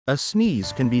A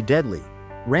sneeze can be deadly.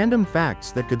 Random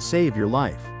facts that could save your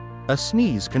life. A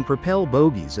sneeze can propel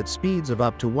bogies at speeds of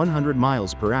up to 100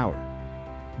 miles per hour.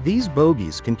 These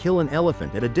bogies can kill an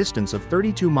elephant at a distance of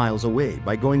 32 miles away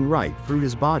by going right through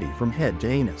his body from head to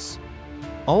anus.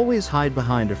 Always hide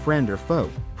behind a friend or foe,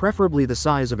 preferably the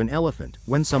size of an elephant,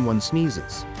 when someone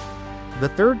sneezes. The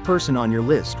third person on your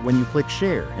list when you click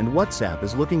share and WhatsApp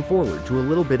is looking forward to a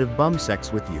little bit of bum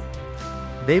sex with you.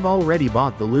 They've already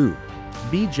bought the lube.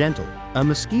 Be gentle. A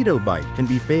mosquito bite can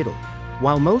be fatal.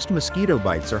 While most mosquito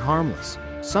bites are harmless,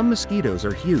 some mosquitoes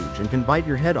are huge and can bite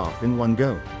your head off in one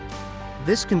go.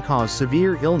 This can cause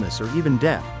severe illness or even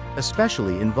death,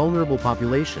 especially in vulnerable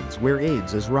populations where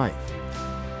AIDS is rife.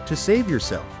 To save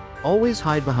yourself, always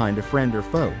hide behind a friend or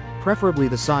foe, preferably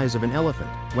the size of an elephant,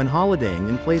 when holidaying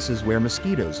in places where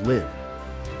mosquitoes live.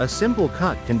 A simple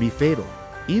cut can be fatal.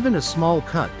 Even a small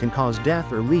cut can cause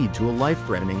death or lead to a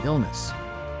life-threatening illness.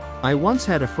 I once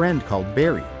had a friend called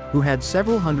Barry, who had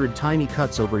several hundred tiny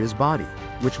cuts over his body,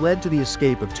 which led to the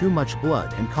escape of too much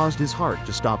blood and caused his heart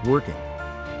to stop working.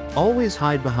 Always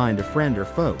hide behind a friend or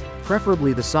foe,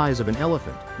 preferably the size of an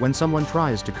elephant, when someone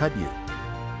tries to cut you.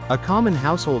 A common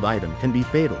household item can be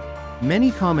fatal.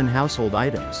 Many common household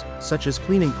items, such as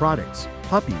cleaning products,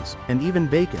 puppies, and even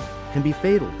bacon, can be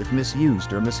fatal if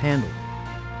misused or mishandled.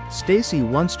 Stacy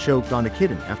once choked on a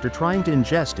kitten after trying to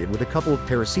ingest it with a couple of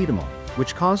paracetamol,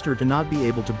 which caused her to not be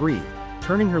able to breathe,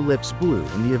 turning her lips blue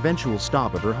and the eventual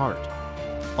stop of her heart.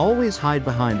 Always hide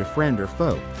behind a friend or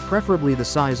foe, preferably the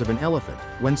size of an elephant,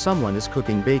 when someone is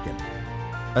cooking bacon.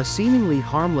 A seemingly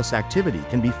harmless activity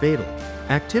can be fatal.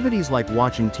 Activities like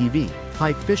watching TV,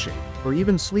 pike fishing, or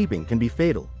even sleeping can be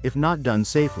fatal, if not done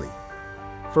safely.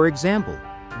 For example,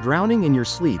 drowning in your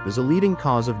sleep is a leading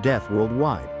cause of death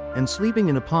worldwide, and sleeping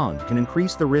in a pond can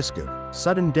increase the risk of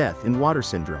sudden death in water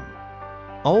syndrome.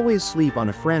 Always sleep on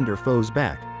a friend or foe's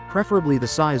back, preferably the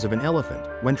size of an elephant,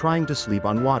 when trying to sleep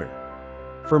on water.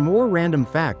 For more random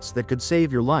facts that could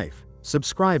save your life,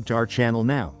 subscribe to our channel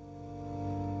now.